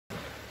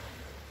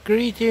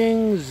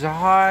Greetings,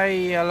 hi,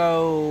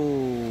 hello,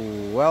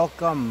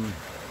 welcome.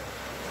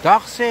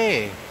 Dag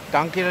sê,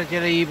 dankie dat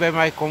julle hier by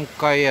my kom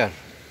kuier.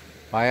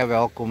 Baie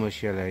welkom is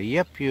julle.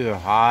 Yep, you're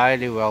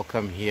highly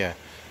welcome here.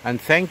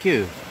 And thank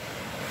you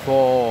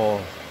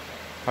for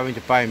coming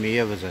to pay me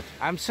a visit.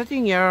 I'm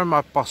sitting here on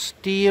my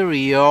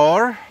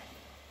posterior,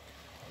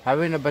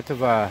 having a bit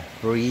of a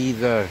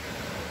breather,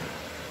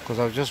 because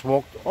I've just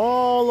walked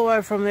all the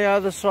way from the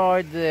other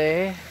side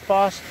there,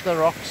 past the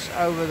rocks,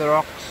 over the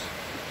rocks.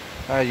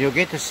 You'll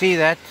get to see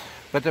that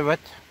bit of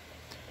it.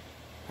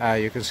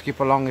 You can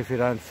skip along if you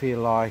don't feel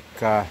like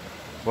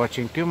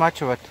watching too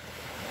much of it.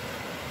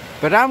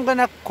 But I'm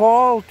gonna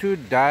call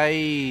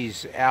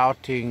today's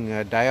outing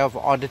a day of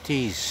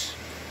oddities.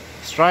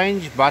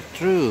 Strange but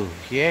true.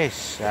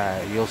 Yes,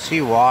 you'll see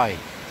why.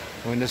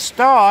 I'm gonna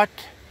start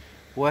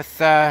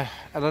with a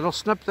little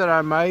snip that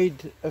I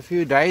made a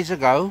few days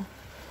ago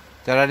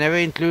that I never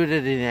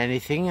included in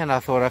anything, and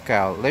I thought,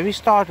 okay, let me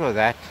start with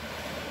that.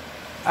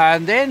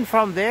 And then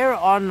from there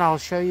on, I'll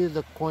show you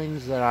the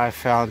coins that I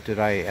found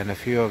today and a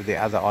few of the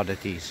other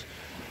oddities.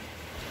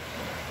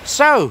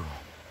 So,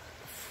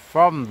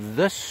 from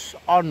this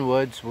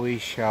onwards, we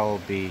shall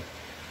be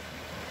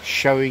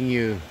showing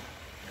you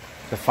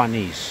the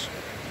funnies.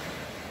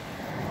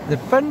 The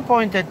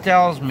pinpointer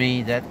tells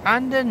me that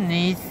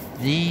underneath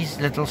these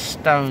little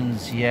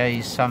stones here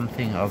is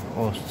something of,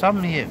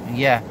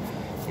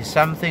 is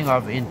something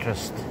of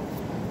interest.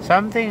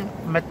 Something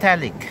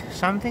metallic,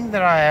 something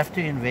that I have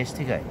to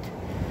investigate.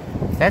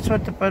 That's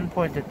what the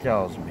pinpointer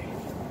tells me.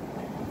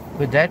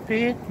 Could that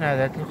be it? No,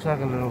 that looks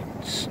like a little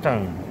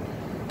stone.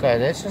 Okay,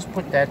 let's just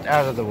put that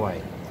out of the way.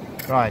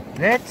 Right,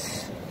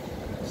 let's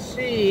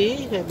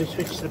see. Let me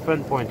switch the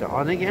pinpointer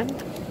on again.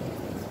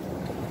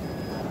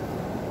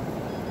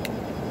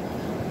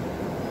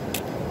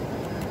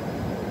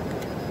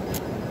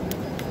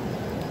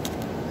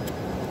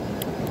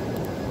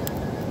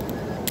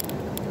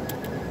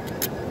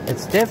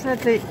 It's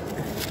definitely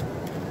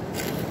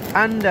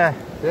under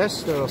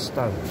this little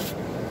stone.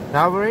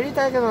 Now I've already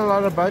taken a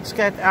lot of boat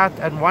scat out,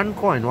 and one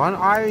coin, one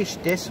Irish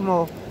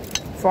decimal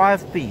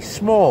 5p,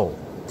 small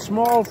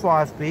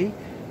 5p,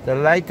 the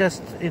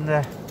latest in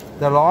the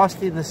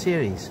last in the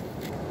series.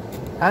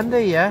 Under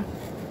here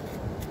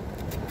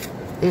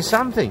is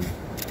something.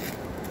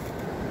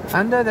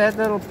 Under that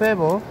little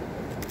pebble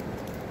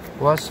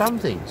was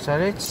something. So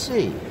let's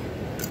see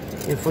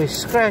if we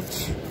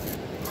scratch.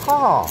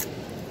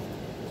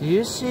 Do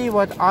you see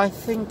what I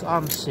think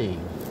I'm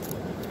seeing?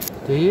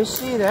 Do you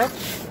see that?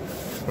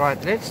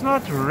 Right, let's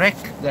not wreck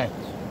that.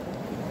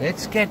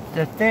 Let's get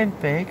the tent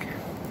peg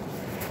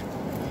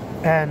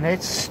and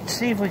let's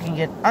see if we can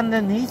get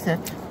underneath it.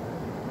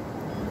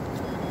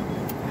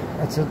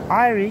 It's an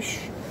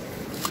Irish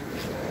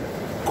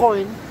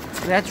coin,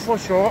 that's for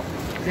sure.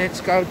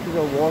 Let's go to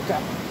the water.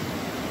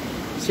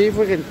 See if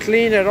we can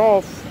clean it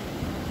off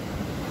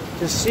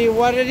to see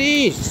what it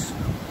is.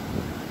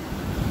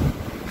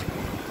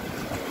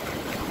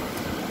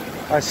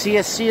 I see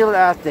a seal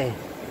out there.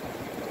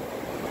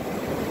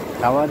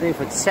 I wonder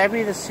if it's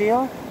Sammy the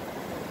seal?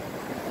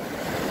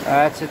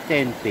 It's a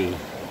 10p.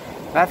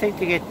 Nothing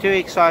to get too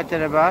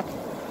excited about.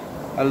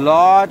 A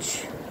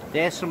large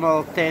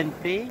decimal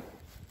 10p.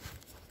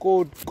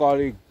 Good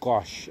golly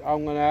gosh.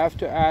 I'm going to have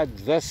to add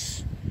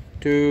this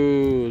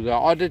to the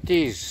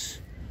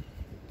oddities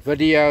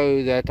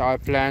video that I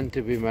plan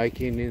to be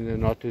making in the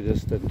not too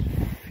distant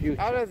future.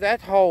 Out of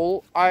that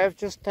hole, I have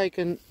just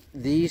taken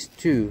these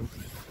two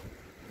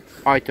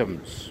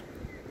items.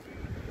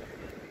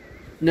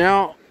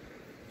 Now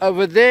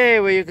over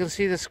there where you can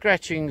see the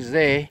scratchings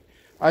there,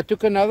 I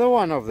took another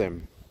one of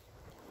them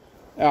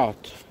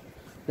out.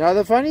 Now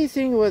the funny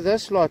thing with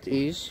this lot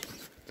is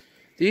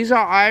these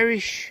are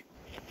Irish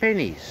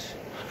pennies.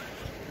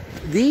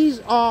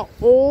 These are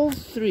all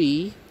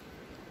three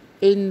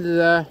in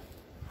the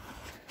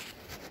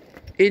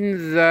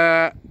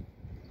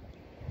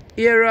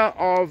era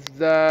of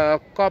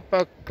the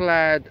copper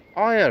clad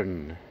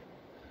iron,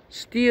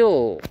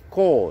 steel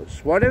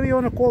cores, whatever you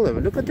want to call them.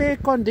 Look at their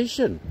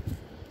condition.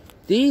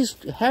 These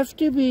have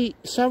to be,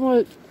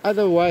 some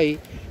other way,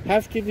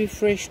 have to be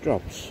fresh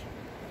drops.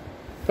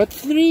 But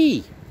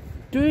three,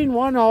 two in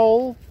one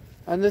hole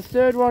and the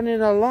third one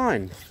in a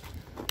line.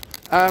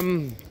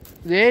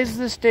 There's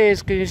the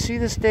stairs. Can you see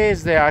the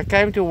stairs there? I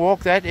came to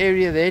walk that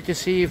area there to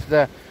see if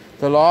the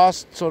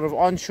last sort of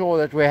onshore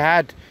that we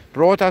had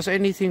brought us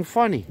anything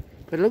funny.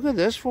 But look at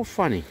this for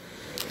funny.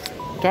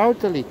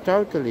 Totally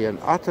and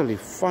utterly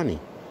funny.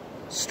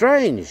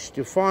 Strange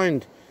to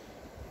find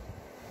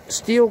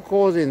steel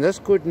cores in this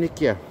good nick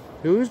here.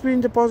 Who's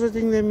been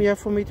depositing them here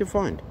for me to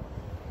find?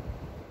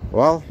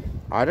 Well,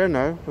 I don't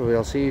know.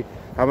 We'll see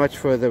how much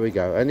further we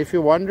go. And if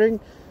you're wondering,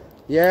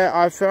 yeah,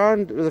 I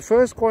found the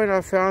first coin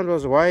I found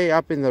was way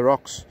up in the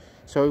rocks.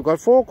 So we've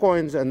got 4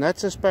 coins, and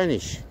that's a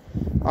Spanish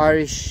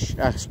euro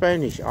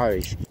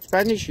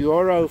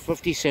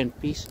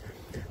 50-cent piece,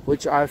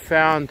 which I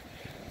found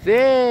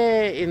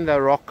there in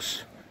the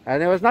rocks, and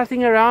there was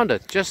nothing around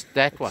it, just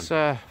that one. It's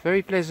a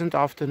very pleasant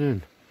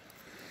afternoon.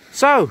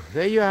 So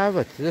there you have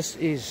it. This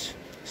is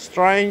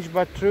Strange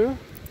but true.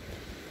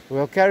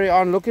 We'll carry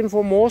on looking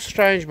for more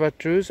strange but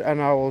trues,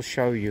 and I will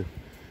show you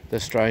the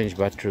strange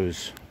but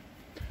trues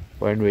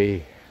when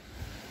we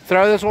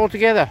throw this all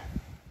together.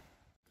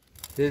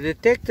 The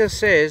detector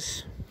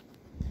says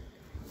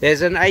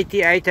there's an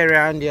 88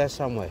 around here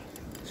somewhere.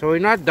 So we're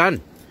not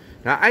done.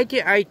 Now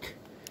 88,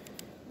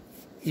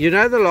 you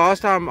know, the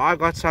last time I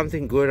got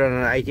something good on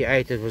an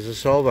 88, it was a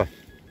silver.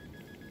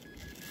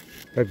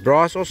 But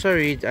brass also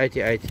reads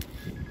 88.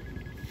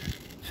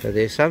 So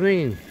there's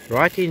something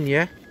right in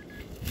here.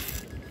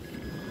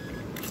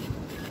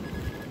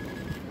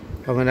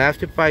 I'm going to have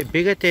to pay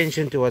big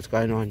attention to what's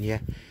going on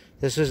here.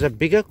 This is a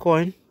bigger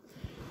coin.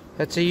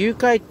 That's a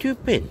UK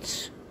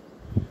 2p.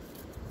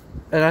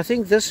 And I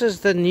think this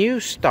is the new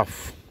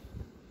stuff.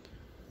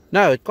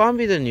 No, it can't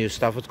be the new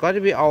stuff. It's got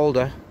to be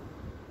older.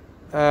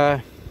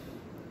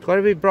 It's got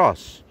to be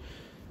brass.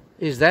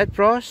 Is that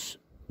brass?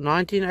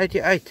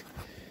 1988.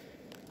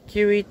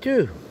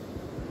 QE2.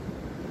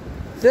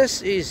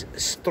 This is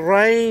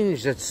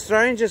strange. That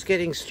strange is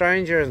getting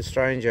stranger and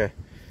stranger.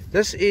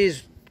 This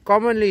is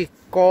commonly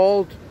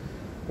called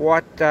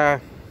what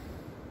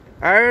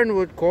Aaron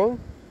would call,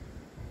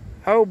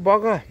 oh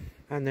bugger,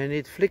 and then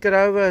he'd flick it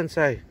over and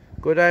say,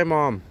 good day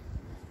mom.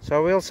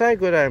 So we'll say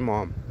good day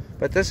mom.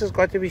 But this has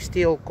got to be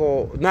steel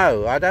core.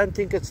 No, I don't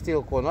think it's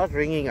steel core, not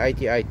ringing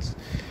 88s.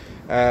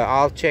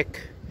 I'll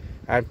check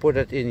and put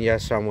it in here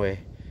somewhere.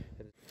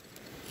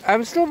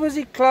 I'm still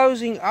busy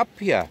closing up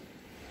here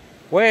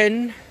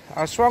when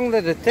I swung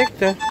the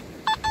detector.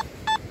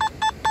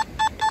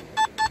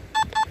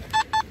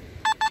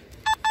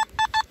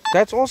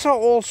 That's also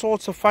all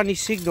sorts of funny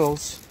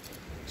signals.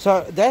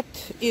 So that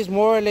is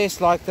more or less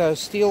like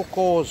those steel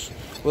cores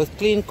with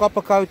clean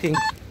copper coating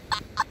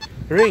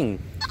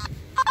ring.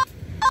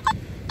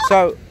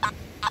 So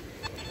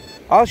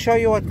I'll show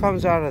you what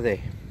comes out of there.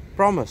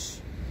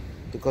 Promise.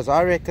 Because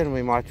I reckon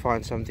we might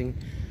find something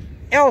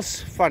else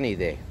funny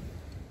there.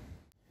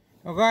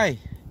 Okay,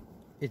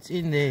 it's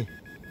in there.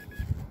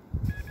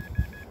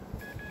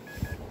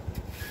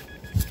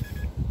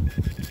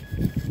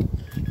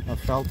 I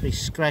felt me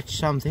scratch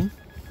something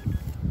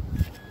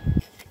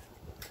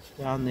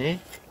down there.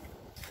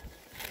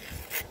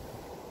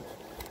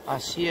 I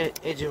see an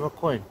edge of a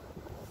coin.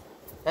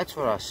 That's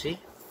what I see.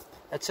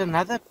 It's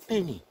another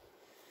penny.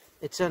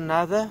 It's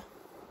another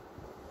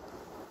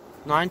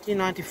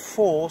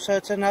 1994, so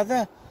it's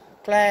another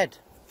clad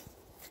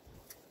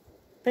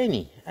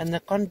penny. And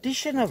the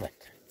condition of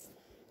it,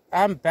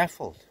 I'm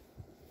baffled.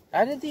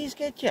 How did these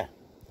get here?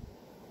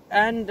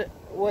 And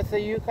with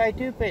the UK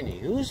 2 penny,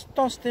 who's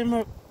tossed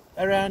them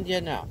around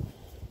here now?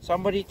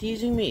 Somebody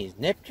teasing me. Is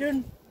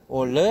Neptune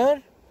or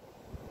Lure?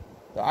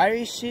 The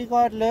Irish sea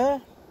god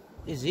Lure?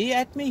 Is he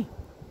at me?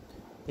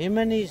 Him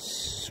and his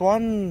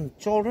swan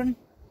children?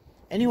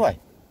 Anyway,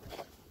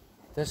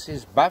 this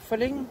is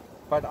baffling,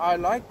 but I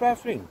like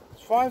baffling.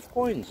 It's 5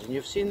 coins and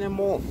you've seen them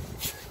all.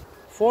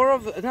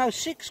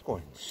 6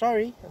 coins,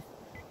 sorry.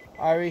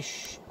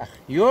 Irish,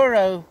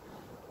 Euro,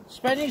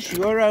 Spanish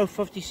Euro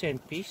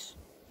 50-cent piece.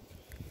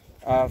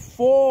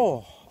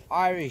 4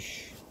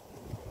 Irish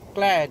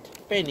clad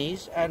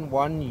pennies and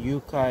 1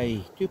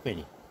 UK 2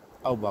 penny.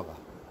 Oh bugger.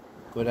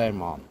 Good day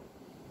mom.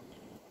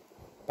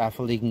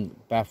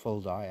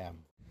 Baffled I am.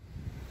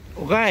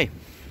 Okay.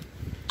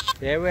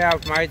 There we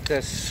have made the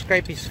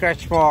scrapey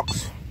scratch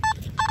marks.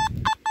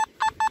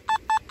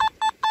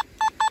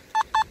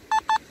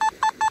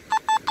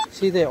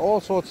 See, there are all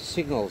sorts of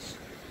signals,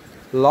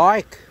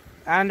 like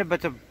and a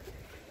bit of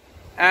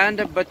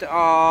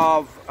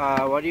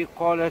what do you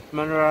call it,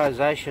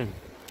 mineralization.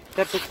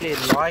 Typically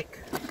like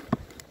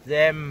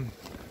them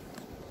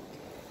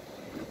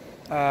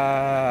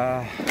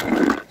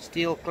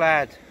steel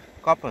clad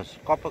coppers,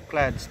 copper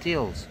clad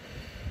steels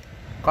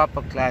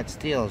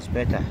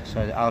better. So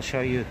I'll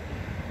show you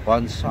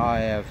once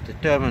I have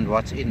determined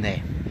what's in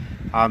there.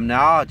 I'm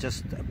now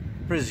just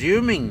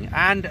presuming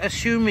and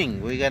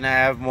assuming we're gonna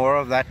have more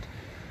of that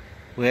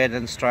weird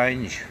and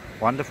strange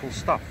wonderful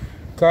stuff.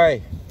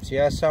 Okay, it's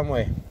here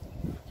somewhere.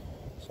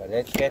 So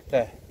let's get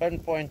the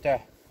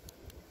pinpointer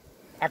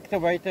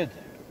activated.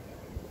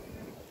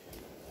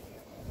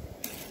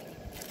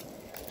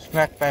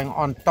 Smack bang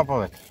on top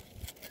of it.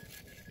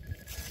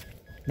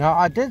 Now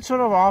I did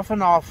sort of half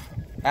and half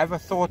have a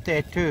thought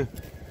there too,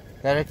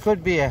 that it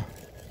could be a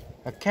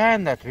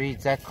can that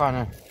reads that kind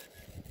of.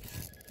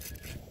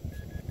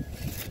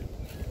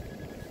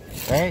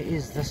 Where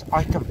is this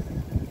item?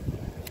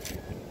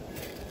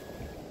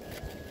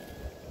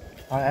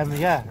 I am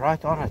here,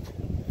 right on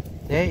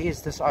it. There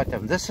is this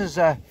item. This is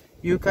a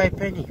UK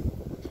penny.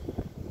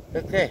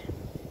 Look there.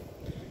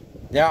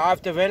 Now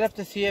I've developed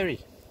a theory.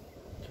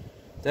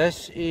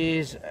 This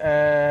is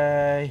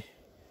a...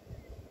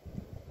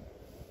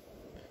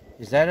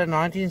 Is that a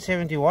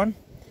 1971?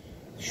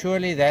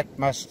 Surely that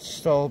must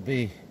still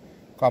be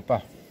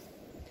copper.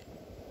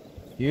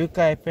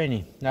 UK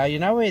penny. Now you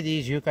know where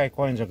these UK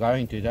coins are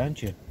going to,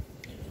 don't you?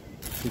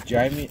 To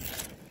Jamie.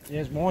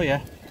 There's more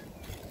here.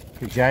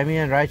 To Jamie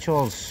and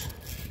Rachel's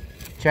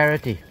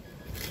charity.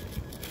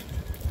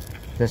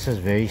 This is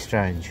very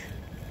strange.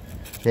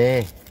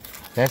 There.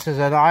 This is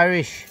an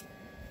Irish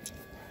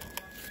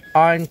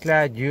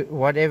ironclad,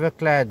 whatever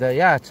clad.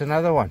 Yeah, it's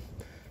another one.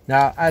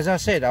 Now, as I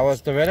said, I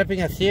was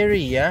developing a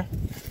theory here.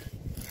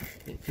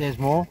 There's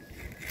more.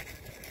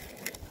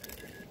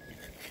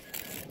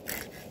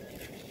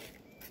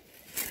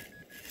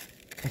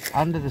 It's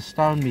under the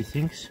stone,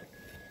 methinks.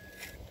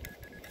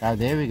 Oh,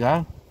 there we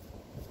go.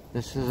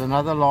 This is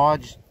another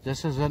large.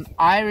 This is an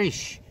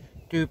Irish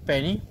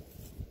 2-penny.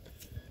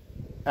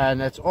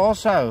 And it's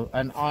also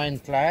an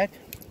ironclad.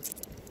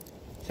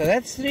 So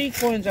that's 3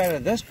 coins out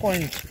of this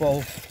coin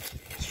spill.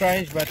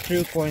 Strange but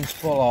true coin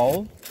spill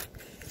hole.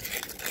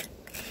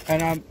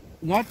 And I'm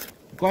not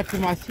got to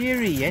my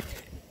theory yet.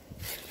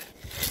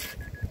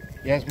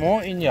 There's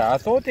more in here. I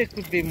thought there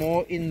could be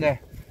more in the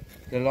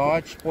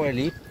large spoil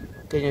heap.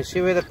 Can you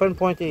see where the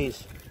pinpoint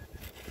is?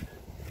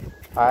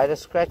 I had a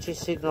scratchy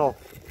signal.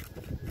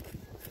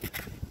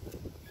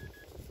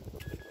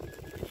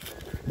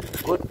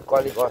 Good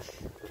golly gosh.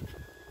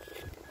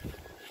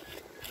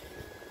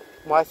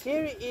 My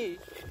theory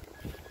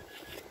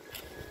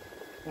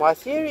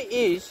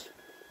is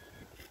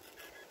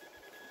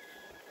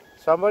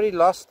somebody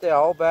lost their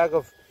whole bag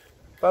of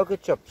poker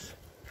chips.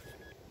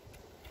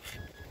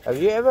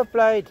 Have you ever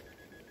played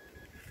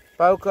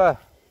poker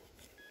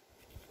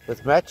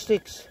with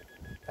matchsticks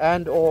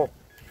and or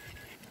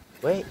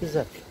where is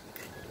it?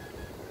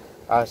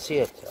 I see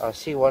it. I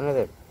see one of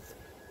them.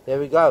 There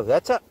we go.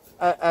 That's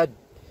a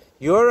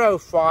Euro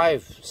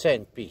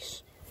 5-cent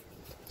piece.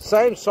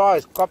 Same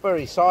size,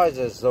 coppery size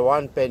as the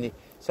 1 penny.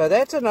 So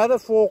that's another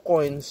 4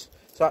 coins.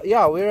 So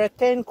yeah, we're at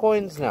 10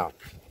 coins now.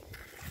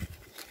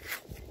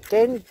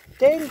 10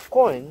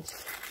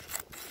 coins.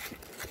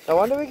 No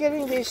wonder we're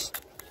getting this.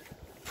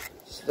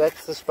 So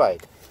that's the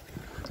spade.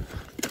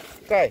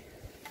 Okay.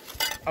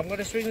 I'm going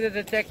to swing the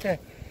detector.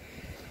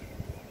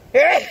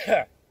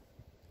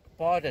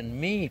 Pardon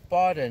me.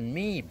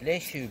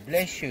 Bless you.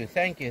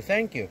 Thank you.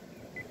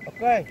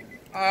 Okay.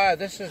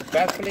 This is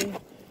baffling.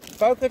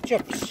 Poker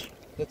chips.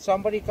 Did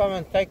somebody come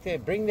and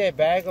bring their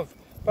bag of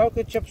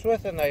poker chips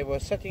with, and they were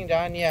sitting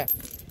down here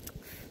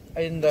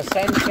in the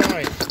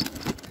sunshine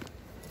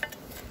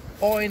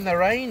or in the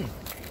rain?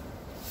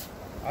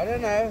 I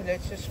don't know.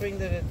 Let's just swing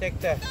the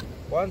detector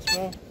once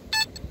more.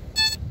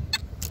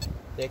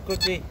 There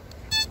could be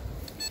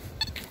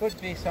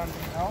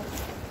something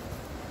else.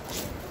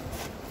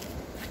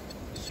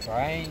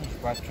 Strange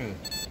but true.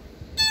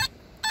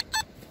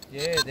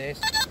 Yeah, there's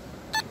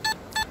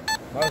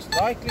most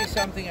likely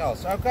something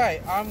else.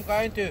 Okay, I'm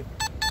going to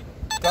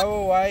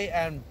go away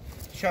and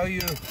show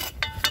you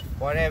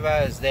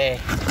whatever is there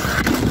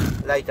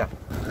later.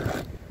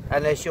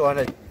 Unless you want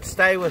to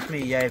stay with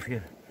me, yeah,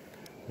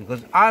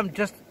 because I'm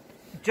just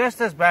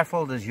as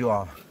baffled as you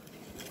are.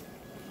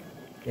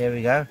 There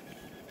we go.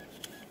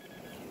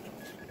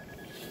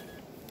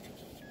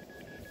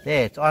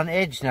 There, it's on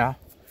edge now.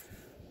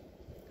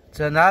 It's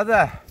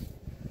another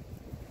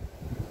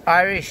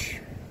Irish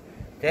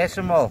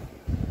decimal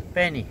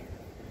penny.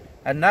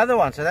 Another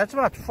one, so that's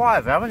about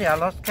 5. How many? I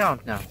lost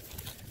count now.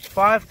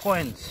 5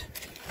 coins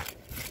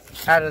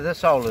out of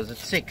this hole. Is it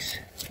 6?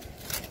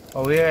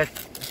 Oh, we're at,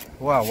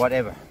 well,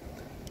 whatever.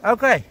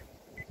 Okay.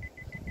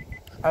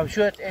 I'm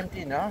sure it's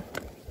empty now.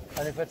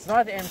 And if it's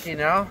not empty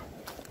now,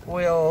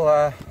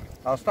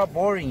 I'll stop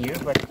boring you,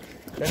 but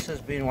this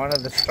has been one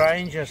of the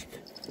strangest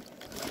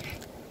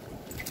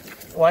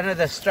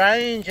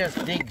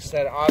digs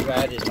that I've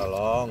had in a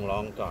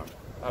long time.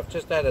 I've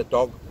just had a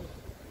dog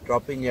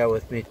drop in here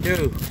with me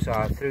too, so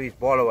I threw his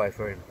ball away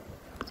for him.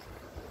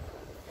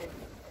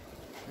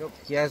 Look,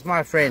 here's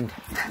my friend.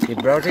 He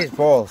brought his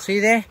ball. See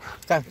there?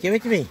 Come, give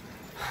it to me.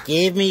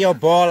 Give me your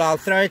ball, I'll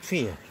throw it for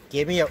you.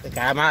 Give me your,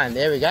 come on,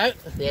 there we go.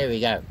 There he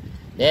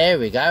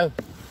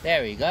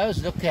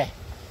goes, look there.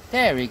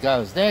 There he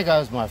goes, there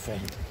goes my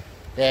friend.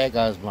 There.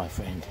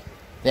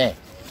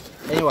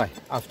 Anyway,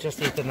 I've just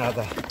hit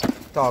another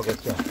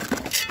target here.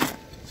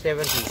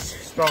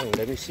 70s strong.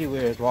 Let me see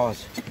where it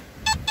was.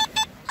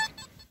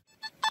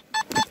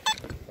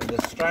 And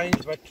the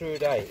strange but true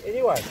day.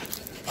 Anyway,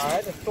 I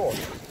had a thought.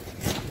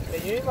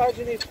 Can you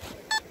imagine if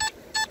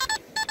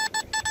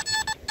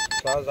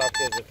sounds like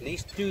there's at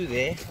least 2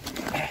 there,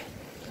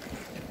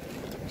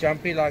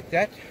 jumpy like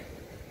that.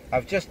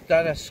 I've just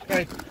done a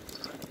scrape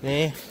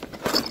there.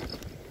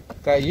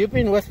 Okay, you've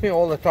been with me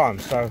all the time,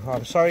 so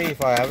I'm sorry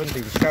if I haven't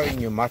been showing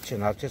you much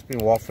and I've just been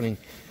waffling.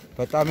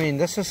 But I mean,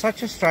 this is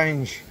such a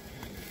strange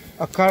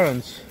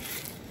occurrence.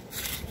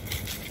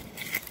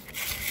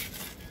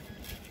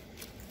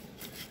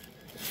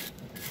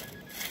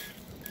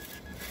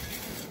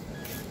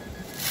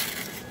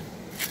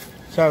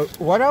 So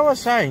what I was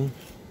saying,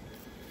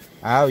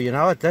 oh, you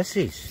know what this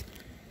is?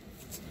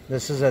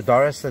 This is a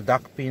Doris the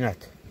Duck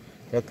peanut.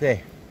 Look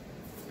there.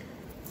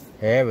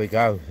 There we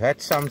go.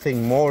 That's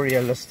something more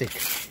realistic.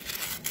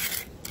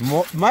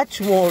 Much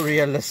more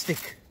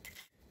realistic.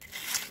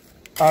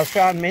 I've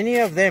found many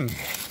of them.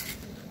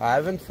 I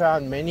haven't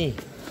found many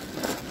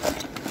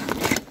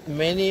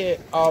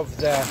of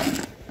the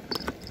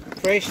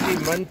freshly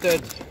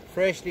minted,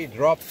 freshly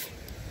dropped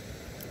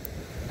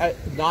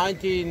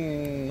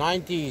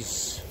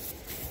 1990s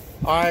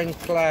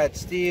ironclad,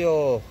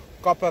 steel,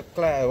 copper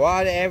clad,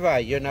 whatever,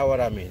 you know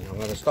what I mean. I'm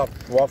going to stop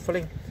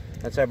waffling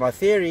and say my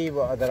theory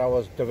that I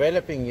was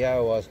developing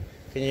here was,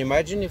 can you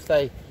imagine if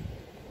they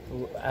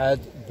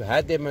had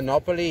their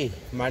monopoly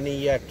money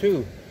here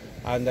too,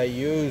 and they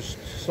used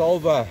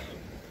silver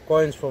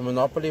coins for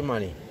monopoly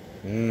money?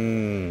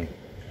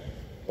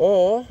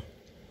 Or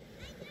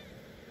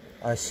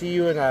I see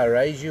you and I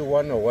raise you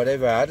one, or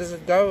whatever. How does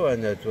it go?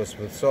 And it was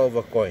with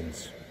silver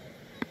coins.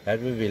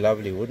 That would be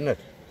lovely, wouldn't it?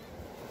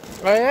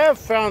 I have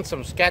found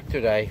some scat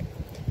today,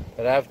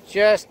 but I've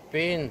just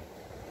been,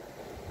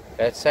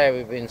 let's say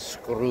we've been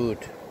screwed.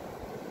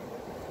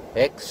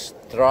 X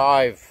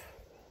drive,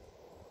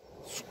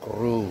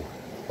 screw,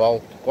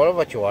 bolt, call it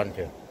what you want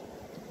to.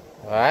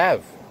 I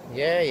have.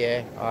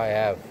 Yeah, I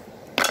have.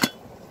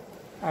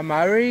 I'm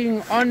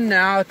hurrying on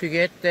now to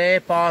get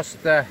there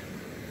past the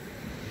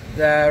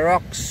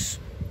rocks,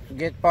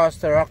 get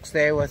past the rocks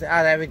there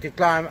without having to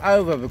climb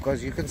over,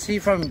 because you can see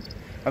from,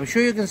 I'm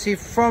sure you can see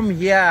from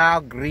here how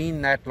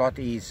green that lot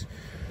is.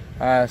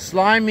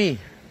 Slimy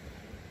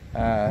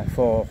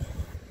for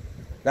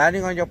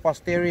landing on your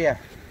posterior.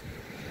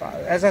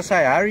 As I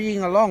say,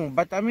 hurrying along,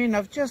 but I mean,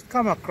 I've just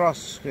come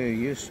across,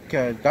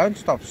 don't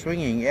stop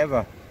swinging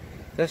ever.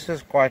 This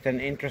is quite an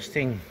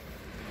interesting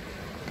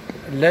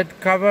lid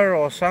cover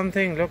or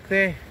something. Look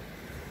there,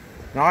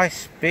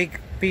 nice big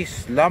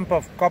piece, lump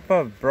of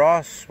copper,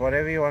 brass,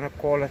 whatever you want to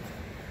call it.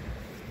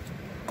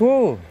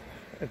 Cool.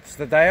 It's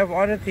the day of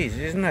oddities,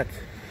 isn't it?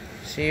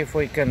 See if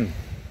we can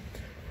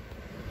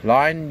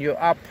line you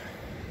up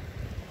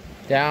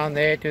down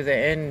there to the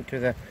end, to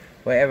the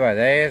wherever.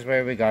 There's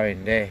where we're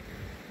going. There,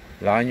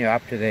 line you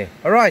up to there.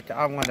 All right,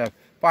 I'm gonna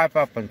pipe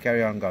up and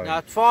carry on going.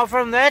 Not far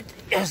from that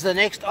is the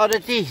next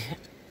oddity,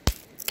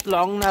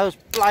 long nose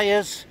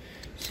pliers.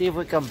 See if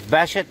we can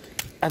bash it,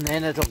 and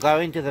then it'll go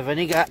into the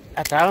vinegar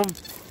at home,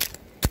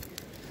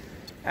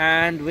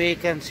 and we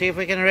can see if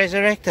we can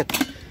resurrect it.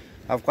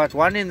 I've got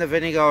one in the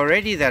vinegar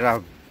already that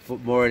I've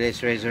more or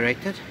less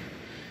resurrected.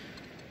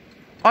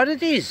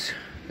 Oddities,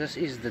 this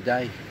is the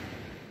day.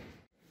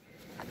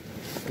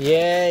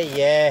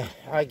 Yeah,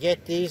 I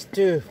get these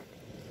too.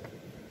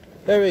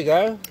 There we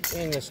go,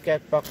 in the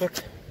scat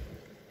bucket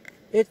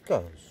it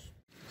goes.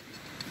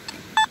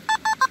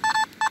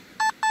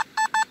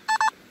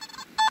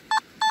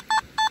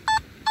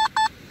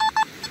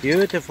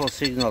 Beautiful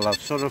signal.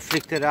 I've sort of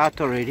flicked it out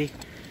already.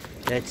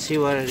 Let's see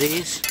what it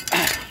is.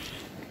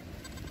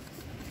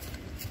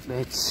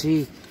 Let's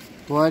see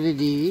what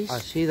it is. I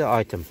see the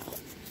item.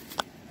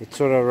 It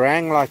sort of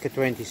rang like a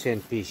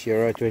 20-cent piece,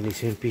 euro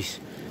 20-cent piece.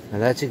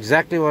 And that's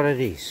exactly what it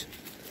is.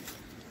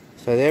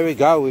 So there we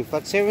go. We've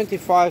got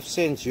 75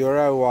 cents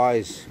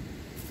euro-wise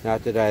now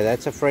today.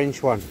 That's a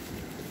French one.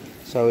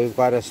 So we've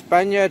got a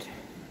Spaniard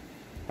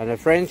and a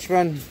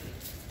Frenchman.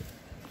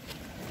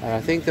 And I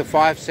think the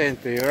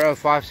euro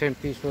 5-cent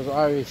piece was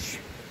Irish.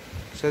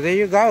 So there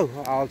you go.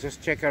 I'll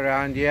just check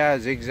around here,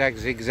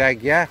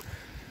 zigzag, yeah,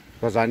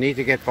 because I need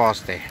to get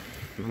past there.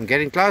 I'm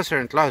getting closer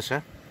and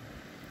closer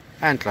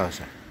and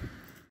closer.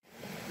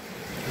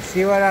 You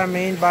see what I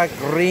mean by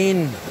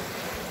green?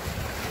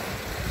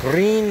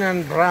 Green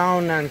and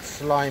brown and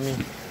slimy.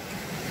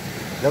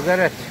 Look at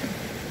it.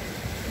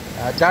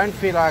 I don't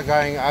feel like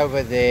going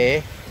over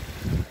there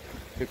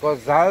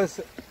because those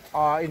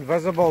are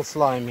invisible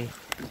slimy.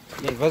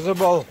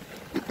 Invisible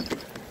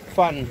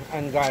fun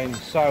and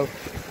games. So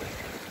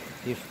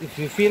if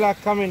you feel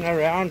like coming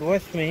around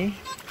with me,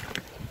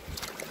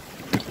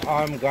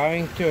 I'm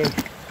going to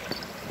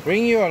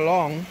bring you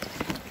along,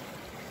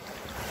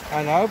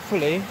 and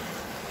hopefully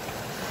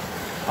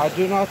I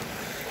do not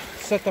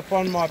sit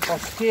upon my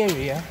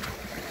posterior,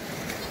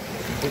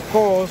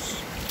 because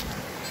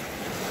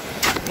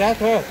that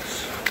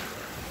hurts.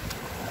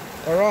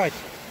 Alright,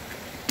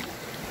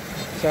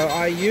 so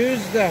I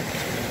use the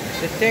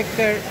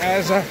detector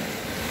as a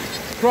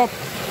prop.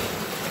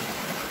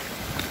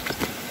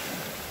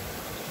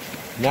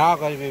 Now I've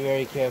got to be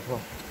very careful.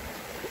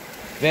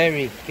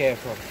 Very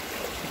careful.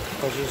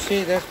 Because you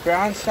see this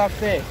brown stuff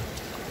there,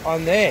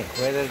 on there,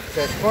 where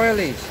the coil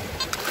is.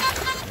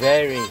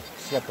 Very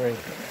slippery.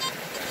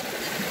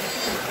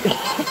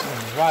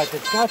 Right,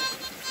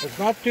 it's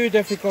not too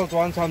difficult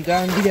once I'm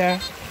down here.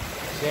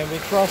 Then we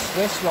cross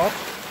this lot.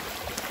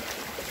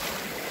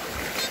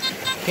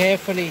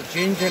 Carefully,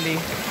 gingerly,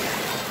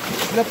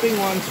 slipping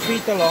one's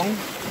feet along.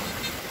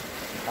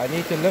 I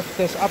need to lift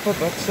this up a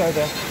bit so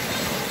that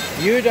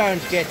you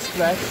don't get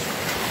splashed.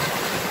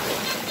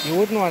 You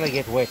wouldn't want to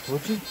get wet,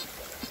 would you?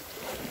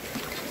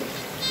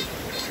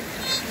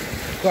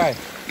 Okay,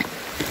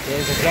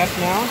 there's a gap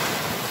now.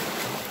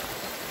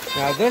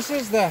 Now this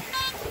is the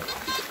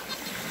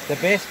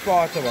best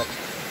part of it.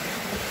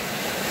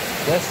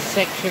 This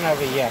section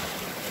over here.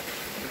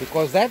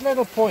 Because that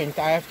little point,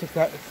 I have to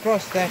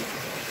cross that,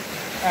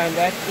 and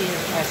that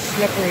is as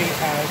slippery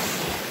as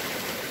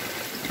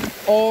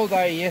all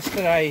day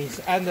yesterday's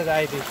and the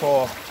day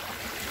before.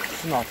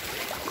 It's not.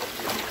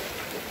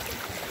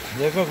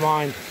 Never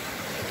mind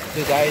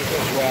today's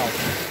as well.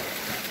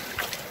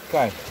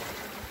 Okay.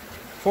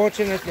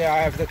 Fortunately, I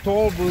have the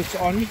tall boots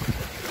on,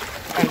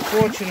 and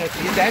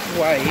fortunately, that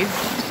wave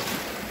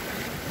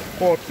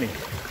caught me.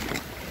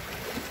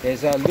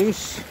 There's a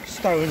loose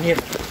stone here,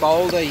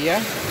 boulder here,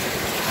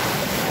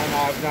 and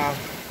I've now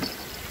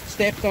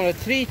stepped on it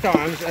 3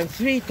 times, and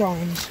 3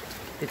 times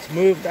it's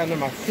moved under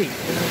my feet.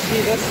 Can you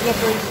see this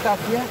slippery stuff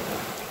here?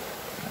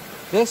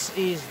 This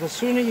is, the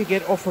sooner you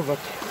get off of it,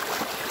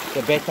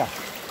 the better.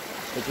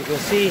 But you can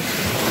see,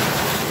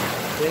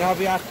 then I'll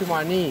be up to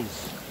my knees.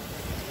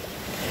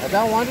 I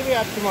don't want to be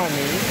up to my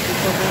knees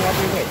because then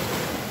I'll be wet.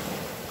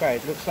 Okay,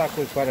 it looks like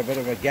we've got a bit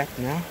of a gap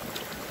now.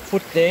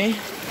 Foot there.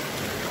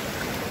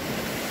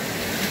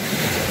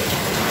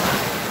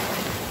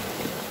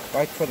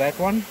 Wait for that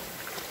one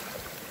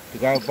to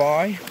go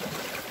by.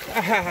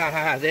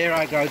 There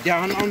I go,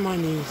 down on my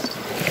knees.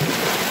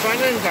 Fun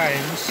and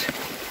games.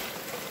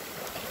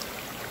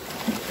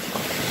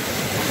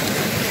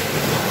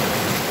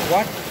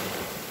 What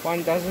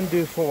one doesn't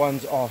do for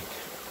one's art.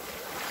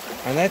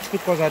 And that's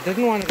because I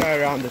didn't want to go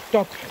around the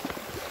top,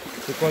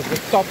 because the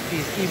top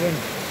is even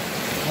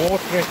more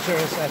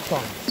treacherous at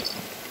times.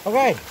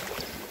 Okay,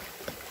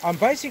 I'm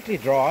basically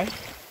dry,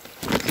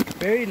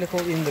 very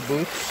little in the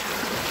boots,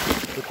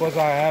 because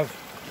I have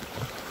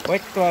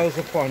wet clothes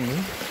upon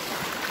me.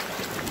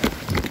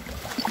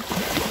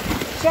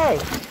 So,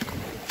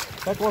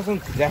 that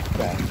wasn't that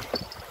bad.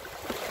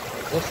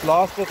 This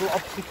last little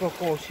obstacle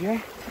course here.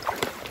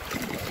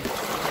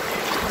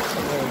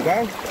 There we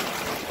go.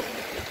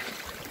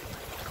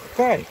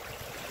 Okay.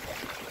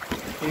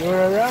 You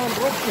were around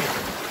with me.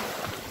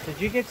 Did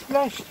you get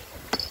splashed?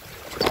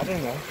 I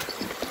don't know.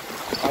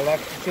 I'll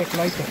have to check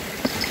later.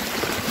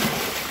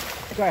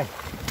 Okay.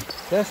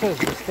 This is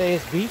the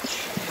Stairs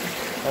Beach,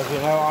 as you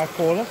know I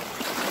call it.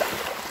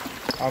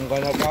 I'm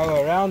going to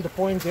go around the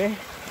point there.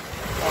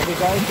 I'll be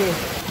going to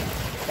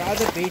the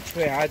other beach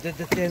where I did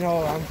the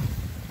 10-hole run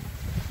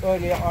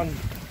earlier on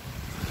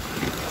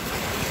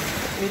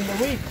in the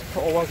week,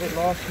 or was it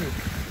last week,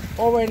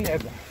 or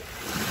whenever.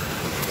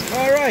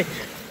 Alright.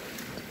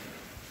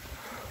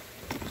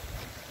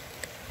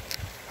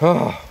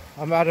 Oh,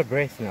 I'm out of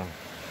breath now.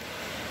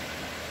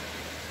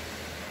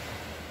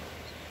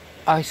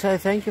 I say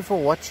thank you for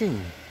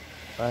watching.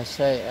 I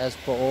say, as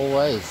per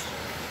always,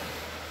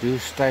 do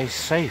stay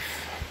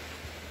safe,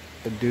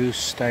 do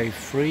stay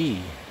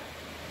free,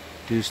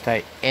 do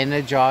stay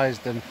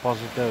energized and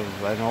positive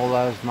and all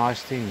those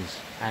nice things,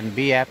 and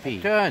be happy.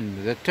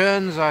 The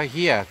turns are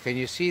here. Can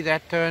you see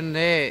that turn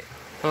there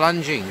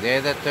plunging?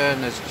 There the turn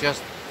has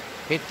just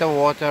hit the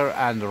water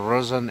and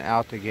risen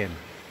out again.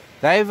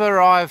 They've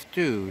arrived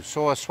too.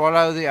 Saw a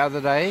swallow the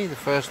other day, the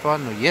first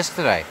one, or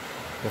yesterday,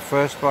 the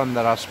first one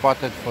that I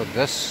spotted for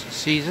this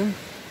season.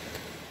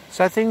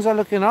 So things are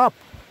looking up.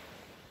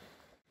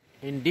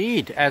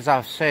 Indeed, as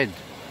I've said,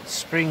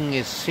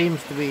 spring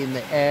seems to be in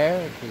the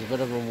air. It was a bit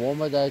of a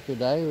warmer day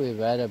today. We've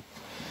had a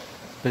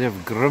bit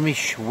of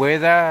grimmish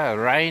weather,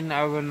 rain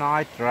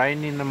overnight,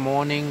 rain in the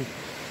morning.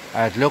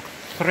 It looked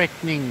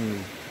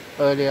threatening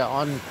earlier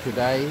on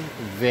today,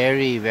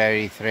 very,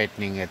 very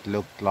threatening. It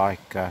looked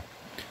like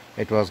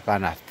it was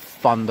gonna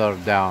thunder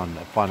down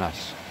upon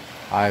us.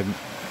 I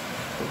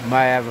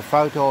may have a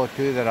photo or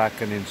two that I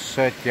can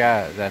insert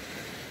here that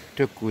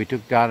we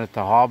took down at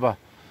the harbour.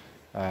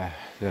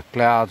 The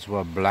clouds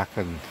were black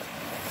and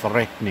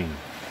threatening.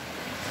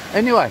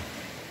 Anyway,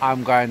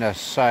 I'm going to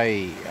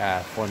say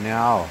for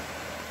now,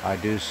 I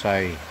do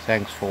say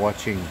thanks for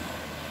watching.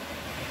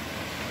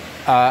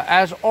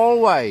 As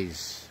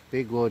always,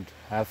 be good,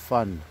 have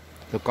fun,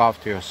 look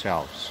after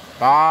yourselves.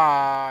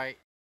 Bye.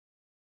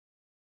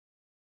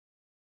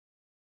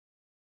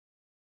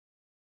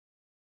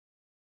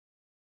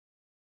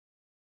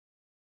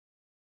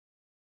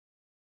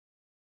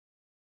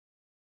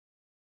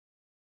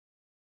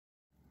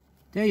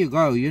 There you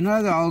go. You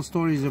know the old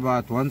stories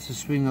about once a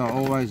swinger,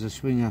 always a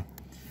swinger.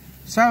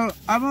 So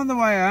I'm on the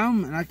way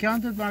home and I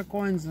counted my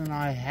coins and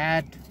I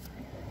have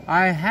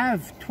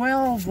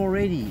 12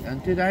 already,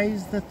 and today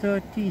is the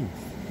 13th.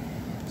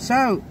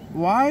 So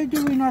why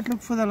do we not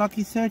look for the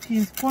lucky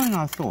 13th coin,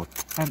 I thought.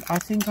 And I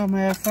think I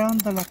may have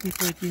found the lucky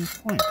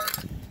 13th coin.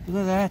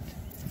 Look at that.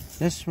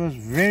 This was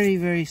very,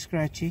 very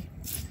scratchy.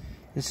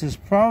 This is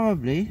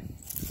probably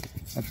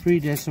a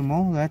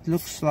pre-decimal. That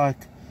looks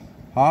like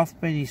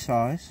halfpenny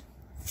size.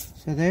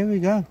 So there we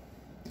go.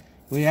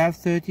 We have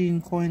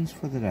 13 coins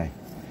for the day.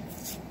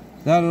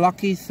 The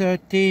lucky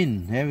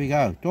 13. There we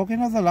go.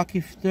 Talking of the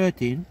lucky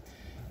 13,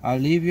 I'll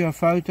leave you a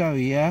photo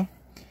here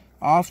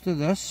after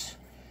this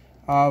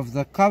of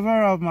the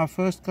cover of my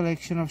first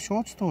collection of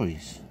short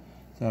stories,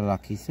 the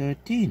lucky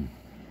 13.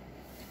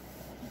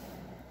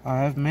 I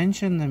have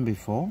mentioned them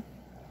before.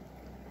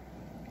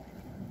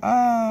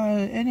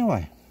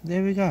 Anyway,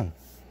 there we go.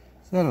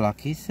 The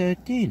lucky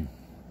 13.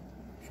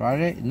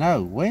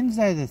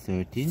 Wednesday the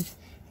 13th,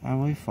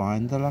 and we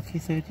find the lucky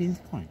 13th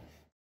coin.